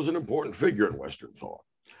 Rousseau is an important figure in Western thought.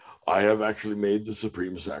 I have actually made the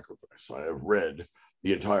supreme sacrifice. I have read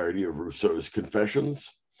the entirety of Rousseau's Confessions,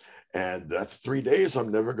 and that's 3 days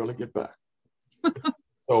I'm never going to get back.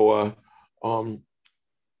 So,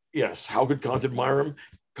 yes, how could Kant admire him?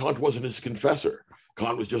 Kant wasn't his confessor.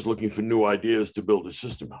 Kant was just looking for new ideas to build his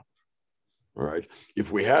system out. All right.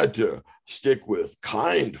 If we had to stick with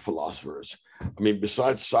kind philosophers, I mean,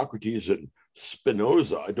 besides Socrates and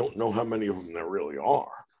Spinoza, I don't know how many of them there really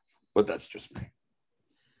are, but that's just me.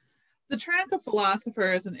 The track of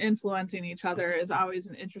philosophers and influencing each other is always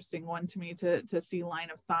an interesting one to me, to see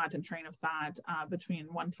line of thought and train of thought between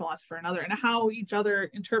one philosopher and another, and how each other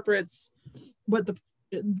interprets what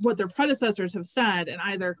their predecessors have said and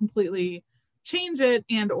either completely change it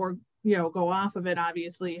and or go off of it.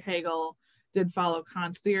 Obviously, Hegel did follow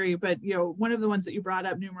Kant's theory, but one of the ones that you brought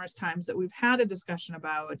up numerous times that we've had a discussion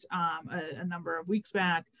about a number of weeks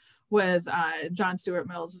back was John Stuart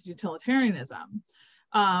Mill's utilitarianism.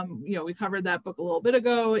 We covered that book a little bit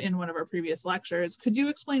ago in one of our previous lectures. Could you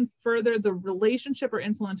explain further the relationship or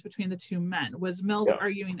influence between the two men? Was Mills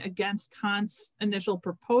arguing against Kant's initial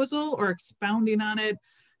proposal or expounding on it?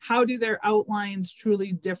 How do their outlines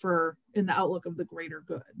truly differ in the outlook of the greater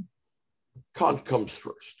good? Kant comes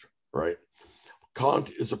first, right? Kant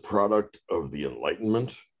is a product of the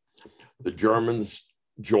Enlightenment. The Germans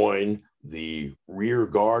join the rear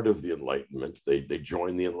guard of the Enlightenment. They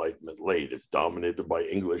join the Enlightenment late. It's dominated by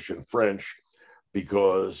English and French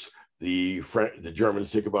because the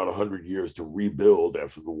Germans take about 100 years to rebuild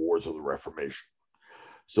after the wars of the Reformation.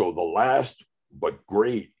 So the last but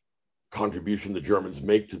great contribution the Germans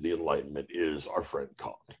make to the Enlightenment is our friend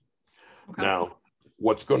Kant. Okay. Now,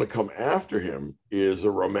 what's going to come after him is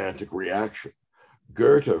a Romantic reaction.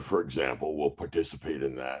 Goethe, for example, will participate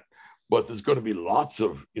in that. But there's going to be lots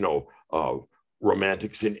of,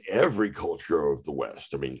 Romantics in every culture of the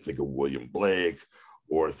West. I mean, think of William Blake,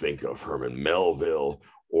 or think of Herman Melville,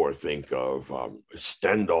 or think of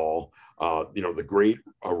Stendhal. The great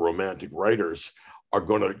Romantic writers are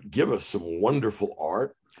going to give us some wonderful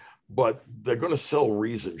art, but they're going to sell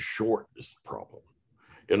reason short is the problem.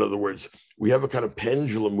 In other words, we have a kind of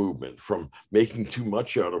pendulum movement from making too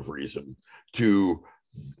much out of reason to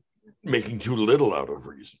making too little out of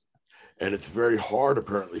reason. And it's very hard,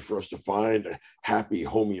 apparently, for us to find a happy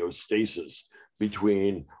homeostasis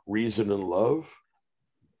between reason and love.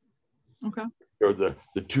 Okay. They're the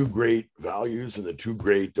two great values and the two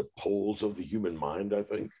great poles of the human mind, I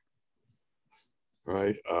think.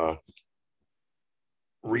 Right?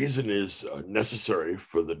 Reason is necessary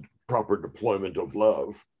for the proper deployment of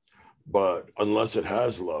love, but unless it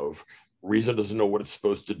has love, reason doesn't know what it's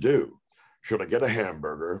supposed to do. Should I get a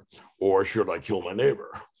hamburger or should I kill my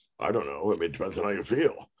neighbor? I don't know. I mean, it depends on how you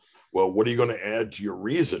feel. Well, what are you going to add to your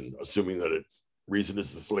reason, assuming that reason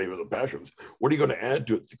is the slave of the passions? What are you going to add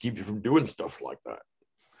to it to keep you from doing stuff like that?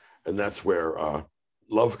 And that's where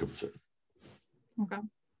love comes in. Okay.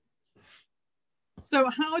 So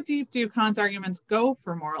how deep do Kant's arguments go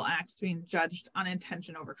for moral acts being judged on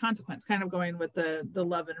intention over consequence? Kind of going with the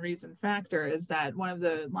love and reason factor, is that one of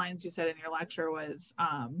the lines you said in your lecture was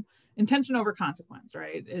intention over consequence,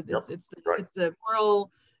 right? It's the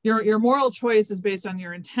moral, your moral choice is based on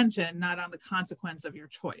your intention, not on the consequence of your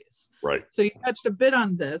choice. Right. So you touched a bit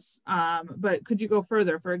on this, but could you go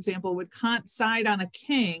further? For example, would Kant side on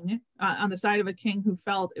on the side of a king who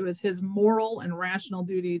felt it was his moral and rational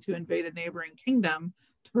duty to invade a neighboring kingdom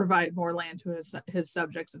to provide more land to his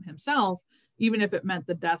subjects and himself, even if it meant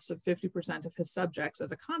the deaths of 50% of his subjects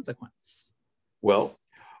as a consequence? Well,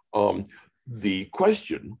 the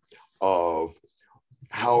question of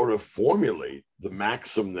how to formulate the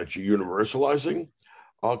maxim that you're universalizing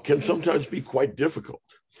can sometimes be quite difficult.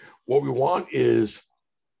 What we want is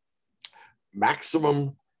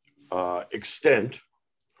maximum extent,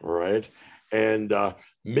 all right, and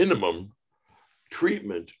minimum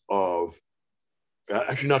treatment of,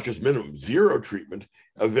 actually not just minimum, zero treatment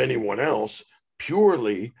of anyone else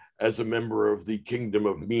purely as a member of the kingdom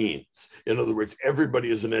of means. In other words,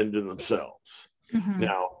 everybody is an end in themselves. Mm-hmm.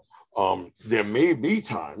 Now, there may be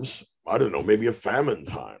times, I don't know, maybe a famine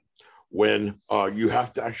time, when you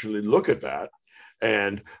have to actually look at that,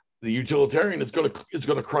 and the utilitarian is going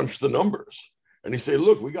to crunch the numbers, and he say,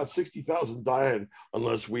 look, we got 60,000 dying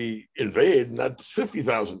unless we invade, and that's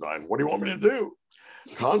 50,000 dying. What do you want me to do?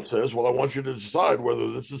 Kant says, well, I want you to decide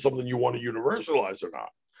whether this is something you want to universalize or not.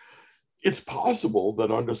 It's possible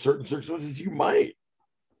that under certain circumstances you might.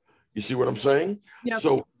 You see what I'm saying? Yep.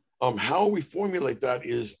 So how we formulate that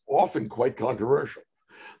is often quite controversial.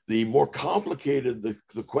 The more complicated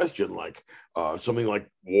the question, like something like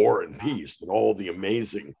war and peace and all the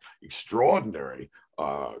amazing, extraordinary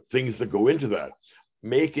things that go into that,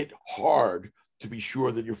 make it hard to be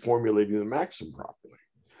sure that you're formulating the maxim properly.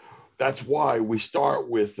 That's why we start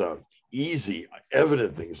with easy,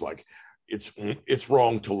 evident things like it's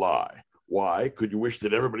wrong to lie. Why? Could you wish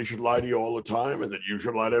that everybody should lie to you all the time and that you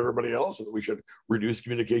should lie to everybody else and that we should reduce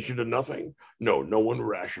communication to nothing? No, no one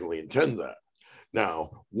rationally intend that.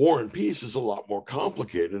 Now, war and peace is a lot more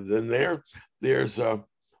complicated, and there's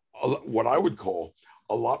what I would call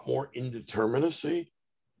a lot more indeterminacy.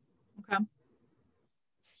 Okay.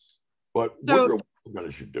 But Woodrow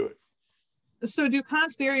Wilson should do it. So do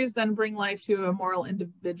Kant's theories then bring life to a moral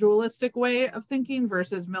individualistic way of thinking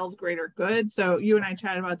versus Mill's greater good? So you and I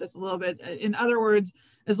chatted about this a little bit. In other words,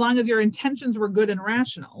 as long as your intentions were good and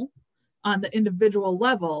rational on the individual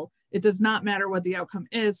level, it does not matter what the outcome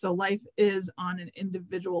is. So life is on an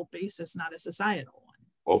individual basis, not a societal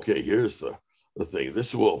one. Okay, here's the thing.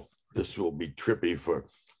 This will be trippy for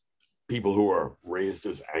people who are raised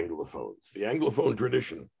as Anglophones. The Anglophone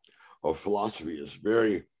tradition of philosophy is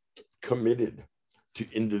very committed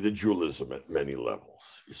to individualism at many levels.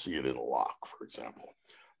 You see it in Locke, for example.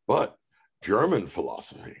 But German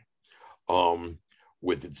philosophy,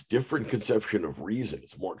 with its different conception of reason,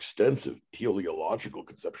 its more extensive teleological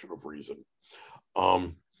conception of reason,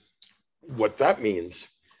 what that means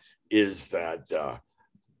is that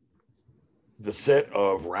the set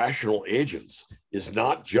of rational agents is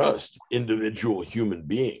not just individual human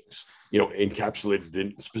beings, encapsulated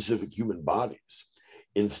in specific human bodies.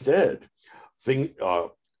 Instead,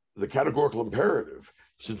 the categorical imperative,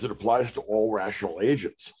 since it applies to all rational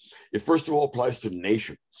agents, it first of all applies to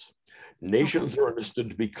nations. Nations are understood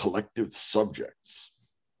to be collective subjects,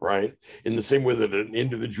 right? In the same way that an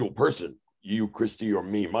individual person, you, Christy, or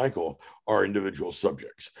me, Michael, are individual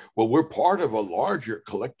subjects. Well, we're part of a larger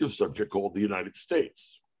collective subject called the United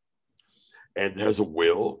States. And it has a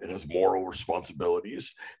will, it has moral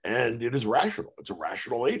responsibilities, and it is rational. It's a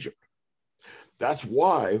rational agent. That's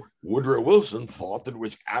why Woodrow Wilson thought that it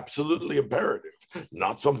was absolutely imperative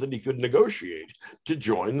not something he could negotiate, to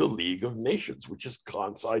join the League of Nations, which is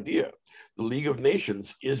Kant's idea. The League of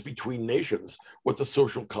Nations is between nations what the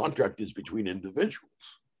social contract is between individuals.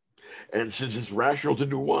 And since it's rational to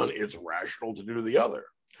do one, it's rational to do the other.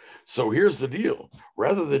 So here's the deal.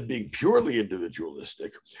 Rather than being purely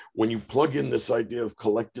individualistic, when you plug in this idea of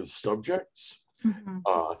collective subjects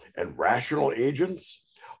and rational agents,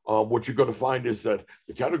 what you're going to find is that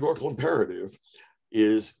the categorical imperative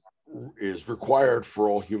is required for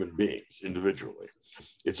all human beings individually.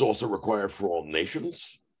 It's also required for all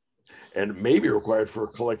nations, and may be required for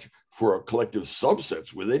collective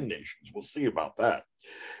subsets within nations. We'll see about that.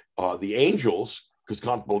 The angels, because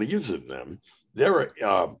Kant believes in them, they're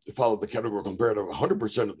follow the categorical imperative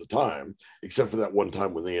 100% of the time, except for that one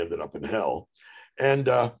time when they ended up in hell. And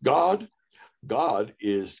God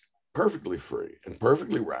is perfectly free and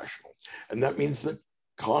perfectly rational. And that means that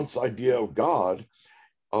Kant's idea of God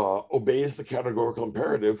obeys the categorical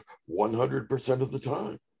imperative 100% of the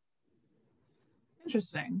time.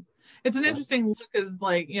 Interesting. It's an interesting look, as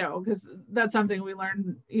like, you know, because that's something we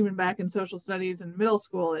learned even back in social studies in middle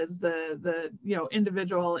school, is the you know,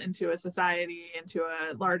 individual into a society, into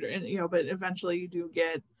a larger, you know, but eventually you do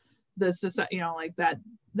get the society, you know, like that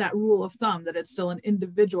rule of thumb that it's still an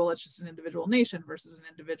individual, it's just an individual nation versus an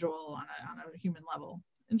individual on a human level.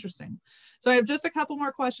 Interesting. So I have just a couple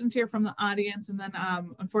more questions here from the audience, and then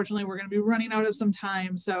unfortunately we're going to be running out of some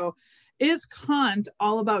time. So is Kant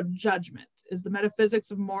all about judgment? Is the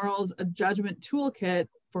Metaphysics of Morals a judgment toolkit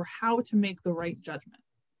for how to make the right judgment?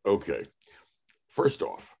 Okay. First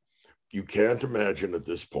off, you can't imagine at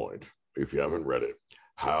this point, if you haven't read it,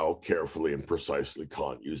 how carefully and precisely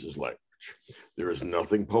Kant uses language. There is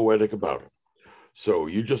nothing poetic about it. So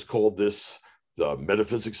you just called this the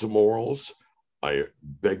Metaphysics of Morals. I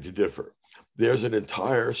beg to differ. There's an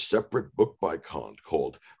entire separate book by Kant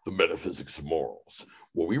called The Metaphysics of Morals.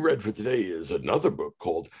 What we read for today is another book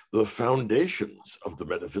called The Foundations of the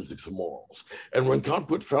Metaphysics of Morals. And when Kant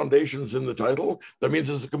put foundations in the title, that means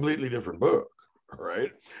it's a completely different book,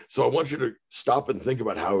 right? So I want you to stop and think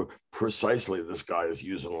about how precisely this guy is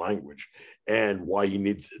using language and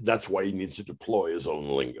that's why he needs to deploy his own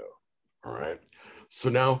lingo, all right? So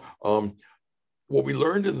now, what we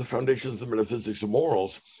learned in the Foundations of the Metaphysics of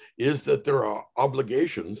Morals is that there are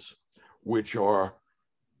obligations which are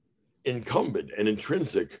incumbent and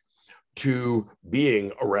intrinsic to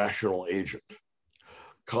being a rational agent.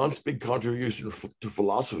 Kant's big contribution to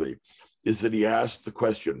philosophy is that he asked the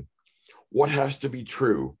question, what has to be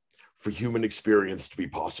true for human experience to be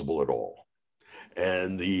possible at all?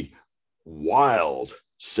 And the wild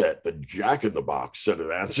set, the jack-in-the-box set of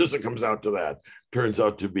answers that comes out to that turns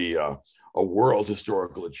out to be a world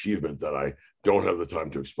historical achievement that I don't have the time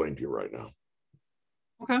to explain to you right now.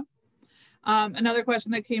 Okay. Another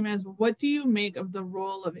question that came is, what do you make of the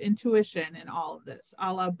role of intuition in all of this,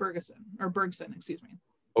 a la Bergson, excuse me?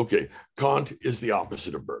 Okay, Kant is the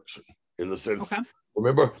opposite of Bergson in the sense,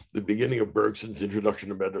 remember the beginning of Bergson's Introduction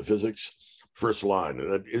to Metaphysics, first line,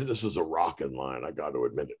 and this is a rockin' line, I got to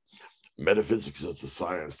admit it. Metaphysics is the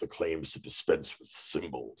science that claims to dispense with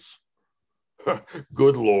symbols.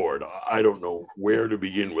 Good Lord, I don't know where to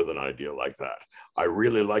begin with an idea like that. I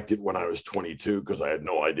really liked it when I was 22 because I had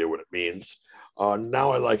no idea what it means.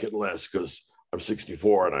 Now I like it less because I'm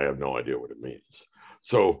 64 and I have no idea what it means.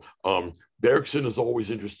 So Bergson is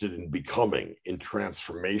always interested in becoming, in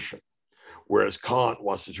transformation, whereas Kant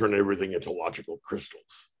wants to turn everything into logical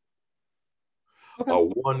crystals.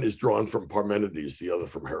 One is drawn from Parmenides, the other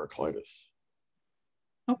from Heraclitus.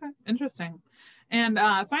 Okay, interesting. And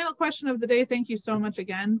final question of the day. Thank you so much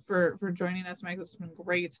again for joining us, Mike. This has been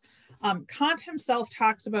great. Kant himself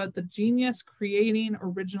talks about the genius creating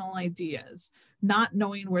original ideas, not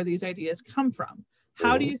knowing where these ideas come from.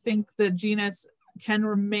 How do you think the genius can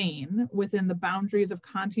remain within the boundaries of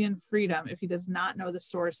Kantian freedom if he does not know the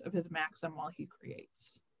source of his maxim while he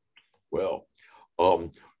creates? Well,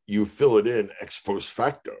 you fill it in ex post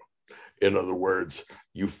facto. In other words,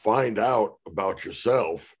 you find out about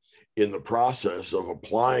yourself in the process of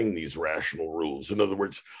applying these rational rules. In other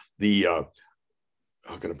words, the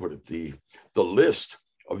how can I put it? The list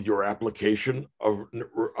of your application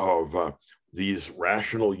of these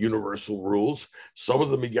rational universal rules. Some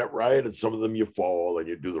of them you get right, and some of them you fall and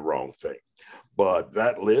you do the wrong thing. But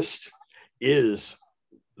that list is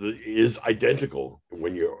identical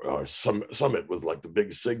when you sum it with like the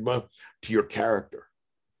big sigma to your character.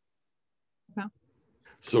 Okay.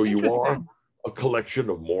 So you are a collection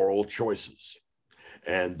of moral choices.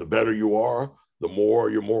 And the better you are, the more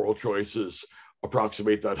your moral choices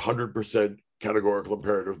approximate that 100% categorical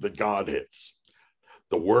imperative that God hits.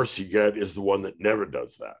 The worse you get is the one that never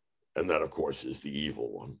does that. And that, of course, is the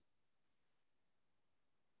evil one.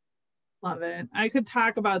 Love it. I could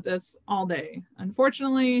talk about this all day.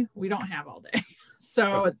 Unfortunately, we don't have all day.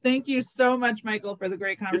 So thank you so much, Michael, for the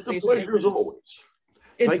great conversation. It's a pleasure as always.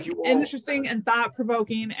 It's interesting and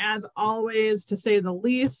thought-provoking as always, to say the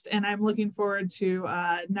least. And I'm looking forward to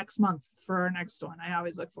next month for our next one. I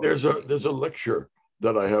always look forward. There's a lecture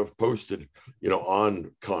that I have posted,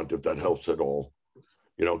 on Kant, if that helps at all.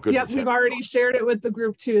 Yep, we've already shared it with the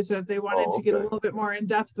group too. So if they wanted to get a little bit more in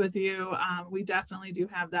depth with you, we definitely do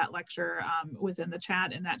have that lecture within the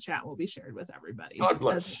chat, and that chat will be shared with everybody. God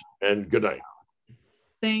bless and good night.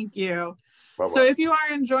 Thank you. Bye-bye. So if you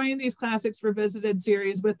are enjoying these Classics Revisited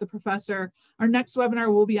series with the professor, our next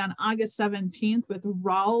webinar will be on August 17th with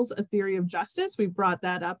Rawls, A Theory of Justice. We brought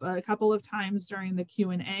that up a couple of times during the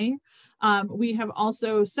Q&A. We have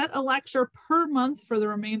also set a lecture per month for the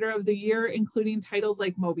remainder of the year, including titles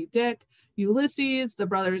like Moby Dick, Ulysses, the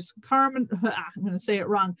brothers I'm going to say it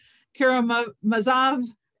wrong, Karamazov,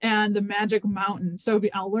 and the Magic Mountain. So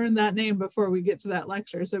I'll learn that name before we get to that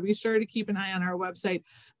lecture. So be sure to keep an eye on our website.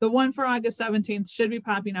 The one for August 17th should be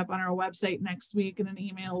popping up on our website next week, and an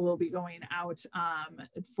email will be going out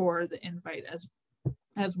for the invite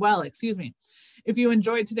as well. Excuse me. If you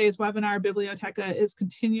enjoyed today's webinar, Bibliotheca is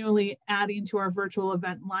continually adding to our virtual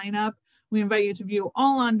event lineup. We invite you to view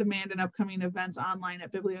all on-demand and upcoming events online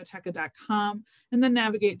at bibliotheca.com, and then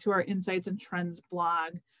navigate to our Insights and Trends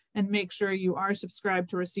blog. And make sure you are subscribed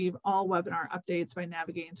to receive all webinar updates by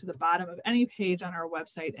navigating to the bottom of any page on our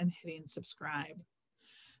website and hitting subscribe.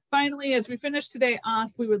 Finally, as we finish today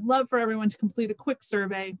off, we would love for everyone to complete a quick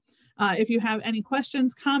survey. If you have any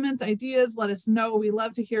questions, comments, ideas, let us know. We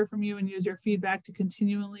love to hear from you and use your feedback to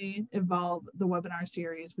continually evolve the webinar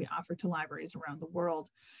series we offer to libraries around the world.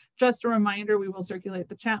 Just a reminder, we will circulate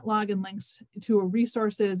the chat log and links to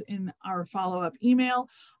resources in our follow-up email.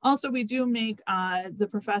 Also, we do make the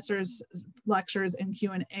professor's lectures and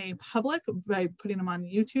Q&A public by putting them on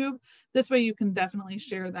YouTube. This way you can definitely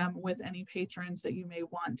share them with any patrons that you may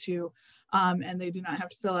want to, and they do not have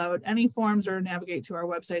to fill out any forms or navigate to our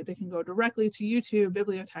website. They can go directly to YouTube,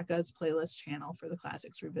 Bibliotheca's playlist channel for the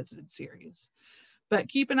Classics Revisited series. But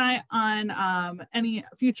keep an eye on any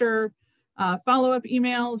future follow-up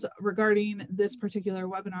emails regarding this particular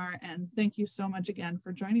webinar. And thank you so much again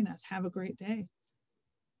for joining us. Have a great day.